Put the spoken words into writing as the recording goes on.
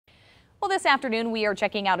Well, this afternoon we are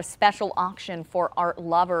checking out a special auction for art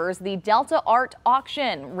lovers. The Delta Art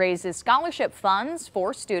Auction raises scholarship funds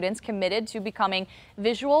for students committed to becoming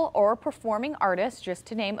visual or performing artists, just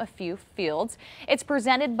to name a few fields. It's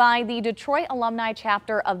presented by the Detroit Alumni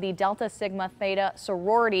Chapter of the Delta Sigma Theta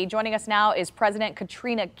sorority. Joining us now is President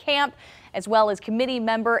Katrina Camp, as well as committee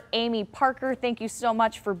member Amy Parker. Thank you so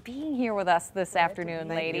much for being here with us this afternoon,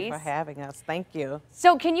 ladies. Thank you for having us. Thank you.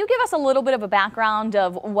 So can you give us a little bit of a background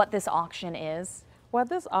of what this auction is? Well,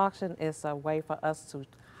 this auction is a way for us to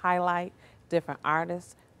highlight different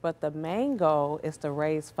artists, but the main goal is to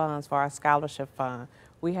raise funds for our scholarship fund.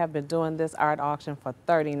 We have been doing this art auction for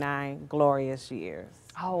 39 glorious years.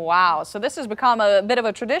 Oh, wow. So this has become a bit of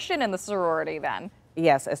a tradition in the sorority then?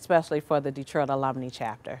 Yes, especially for the Detroit Alumni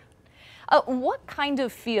Chapter. What kind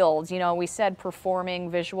of fields, we said performing,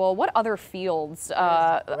 visual, what other fields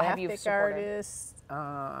have you supported? Artists,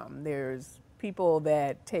 there's people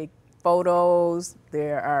that take photos,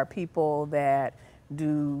 there are people that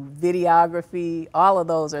do videography. All of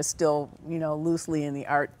those are still, loosely in the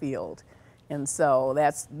art field. And so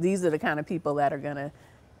these are the kind of people that are going to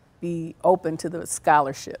be open to the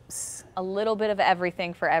scholarships. A little bit of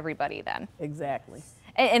everything for everybody then. Exactly.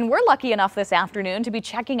 And we're lucky enough this afternoon to be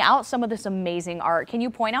checking out some of this amazing art. Can you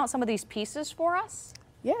point out some of these pieces for us?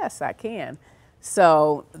 Yes, I can.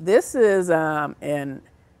 So this is,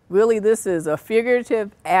 this is a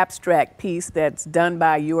figurative abstract piece that's done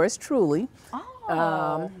by yours truly.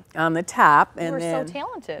 Oh. On the top. You are so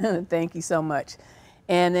talented. Thank you so much.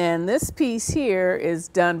 And then this piece here is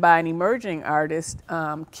done by an emerging artist,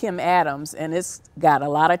 Kim Adams, and it's got a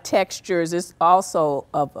lot of textures. It's also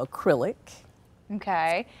of acrylic.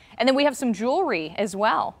 Okay. And then we have some jewelry as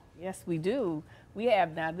well. Yes, we do. We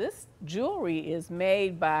have, now this jewelry is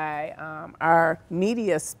made by our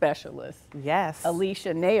media specialist. Yes.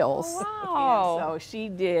 Alicia Nails. Oh, wow. And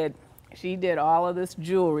so she did all of this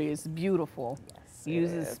jewelry. It's beautiful. Yes,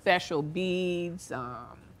 uses special beads,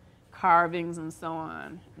 carvings and so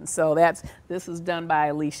on. And so this is done by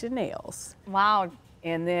Alicia Nails. Wow.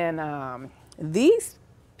 And then these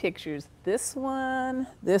pictures, this one,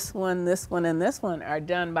 this one, this one, and this one are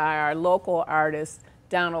done by our local artist,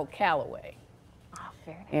 Donald Calloway. Oh,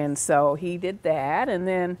 very nice. And so he did that. And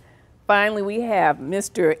then finally we have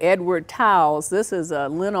Mr. Edward Towles. This is a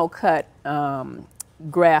lino cut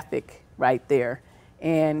graphic right there.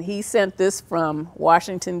 And he sent this from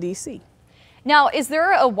Washington, D.C. Now, is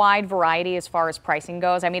there a wide variety as far as pricing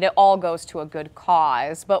goes? I mean, it all goes to a good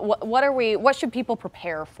cause, but what should people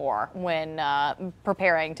prepare for when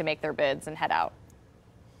preparing to make their bids and head out?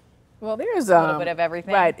 Well, there's a little bit of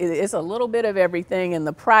everything. Right, it's a little bit of everything, and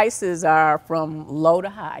the prices are from low to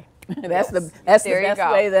high. That's the best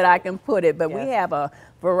way that I can put it. But we have a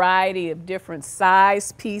variety of different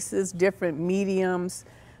size pieces, different mediums.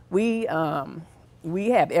 We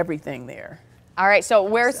have everything there. All right, so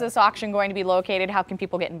where's this auction going to be located? How can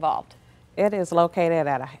people get involved? It is located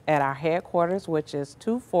at our headquarters, which is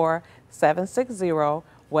 24760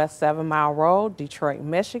 West 7 Mile Road, Detroit,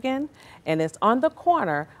 Michigan. And it's on the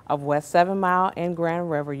corner of West 7 Mile and Grand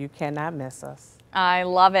River. You cannot miss us. I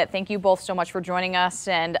love it. Thank you both so much for joining us.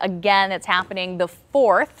 And again, it's happening the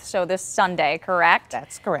 4th, so this Sunday, correct?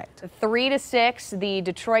 That's correct. 3 to 6, the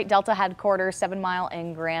Detroit Delta headquarters, 7 Mile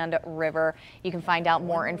and Grand River. You can find out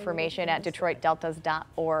more information at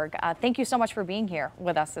detroitdeltas.org. Thank you so much for being here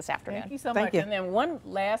with us this afternoon. Thank you so much. And then one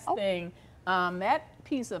last thing, that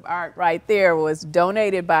piece of art right there was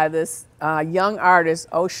donated by this young artist,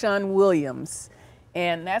 O'Shun Williams,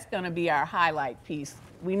 and that's going to be our highlight piece.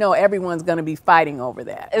 We know everyone's going to be fighting over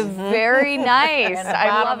that. Very nice. And the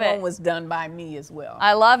bottom one was done by me as well.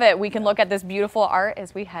 I love it. We can look at this beautiful art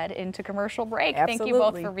as we head into commercial break. Absolutely. Thank you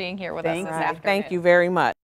both for being here with us this afternoon. Thank you very much.